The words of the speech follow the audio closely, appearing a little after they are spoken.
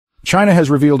China has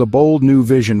revealed a bold new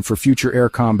vision for future air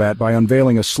combat by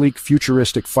unveiling a sleek,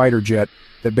 futuristic fighter jet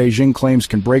that Beijing claims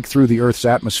can break through the Earth's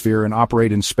atmosphere and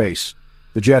operate in space.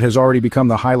 The jet has already become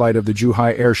the highlight of the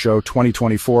Zhuhai Air Show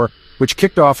 2024, which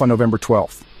kicked off on November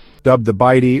 12th. Dubbed the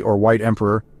Baidi, or White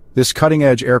Emperor, this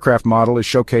cutting-edge aircraft model is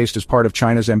showcased as part of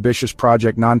China's ambitious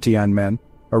Project Nantianmen,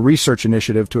 a research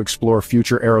initiative to explore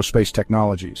future aerospace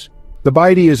technologies. The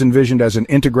Baidi is envisioned as an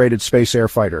integrated space air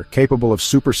fighter, capable of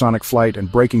supersonic flight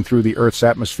and breaking through the Earth's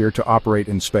atmosphere to operate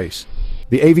in space.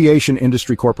 The Aviation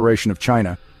Industry Corporation of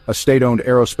China, a state-owned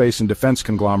aerospace and defense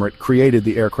conglomerate, created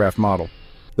the aircraft model.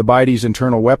 The Baidi's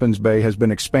internal weapons bay has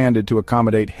been expanded to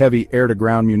accommodate heavy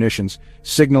air-to-ground munitions,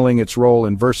 signaling its role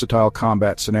in versatile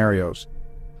combat scenarios.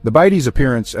 The Baidi's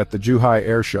appearance at the Zhuhai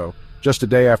Air Show, just a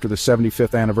day after the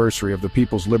 75th anniversary of the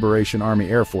People's Liberation Army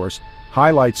Air Force,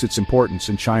 highlights its importance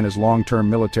in China's long-term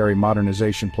military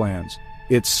modernization plans.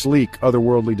 Its sleek,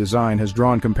 otherworldly design has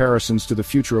drawn comparisons to the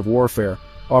future of warfare,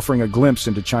 offering a glimpse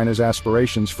into China's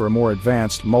aspirations for a more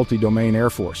advanced, multi-domain air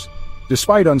force.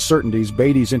 Despite uncertainties,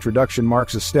 Baidi's introduction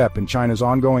marks a step in China's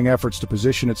ongoing efforts to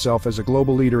position itself as a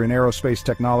global leader in aerospace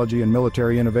technology and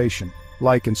military innovation.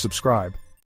 Like and subscribe.